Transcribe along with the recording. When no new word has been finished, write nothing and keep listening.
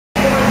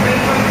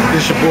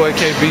This your boy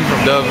KB from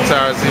Dubs and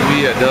Tires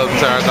TV at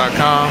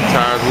dubsandtires.com.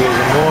 Tires,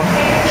 wheels, and more.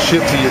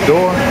 Shipped to your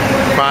door.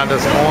 Find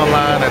us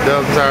online at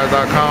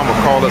dubsandtires.com or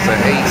call us at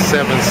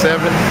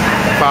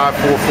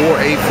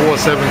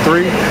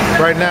 877-544-8473.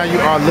 Right now you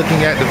are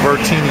looking at the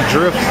Vertini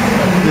Drift.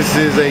 This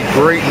is a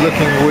great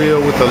looking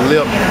wheel with a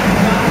lip.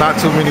 Not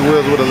too many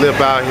wheels with a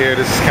lip out here.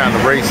 This is kind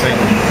of racing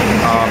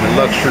and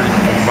luxury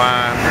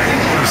combined.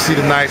 You see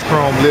the nice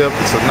chrome lip.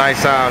 It's a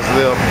nice size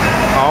lip.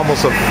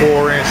 Almost a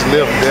 4-inch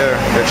lip there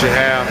that you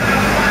have.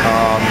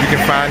 You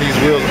can find these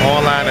wheels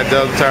online at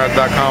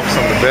dubsandtires.com for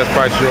some of the best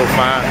prices you'll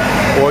find,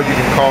 or you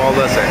can call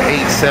us at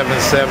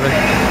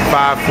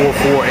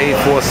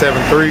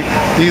 877-544-8473.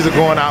 These are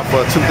going out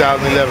for a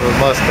 2011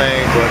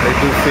 Mustang, but they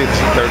do fit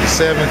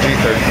G37,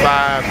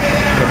 G35,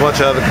 and a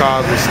bunch of other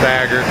cars with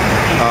staggered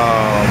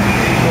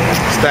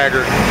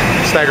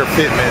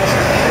fitments.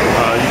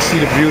 You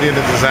see the beauty in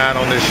the design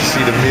on this. You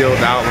see the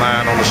milled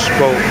outline on the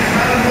spoke.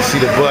 You see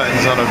the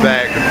buttons on the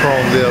back, the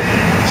chrome lip.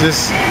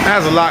 Just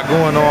has a lot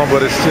going on,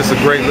 but it's just a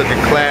great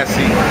looking,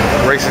 classy,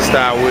 racing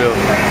style wheel.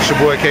 It's your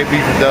boy KB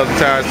from Dubs and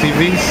Tires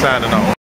TV, signing off.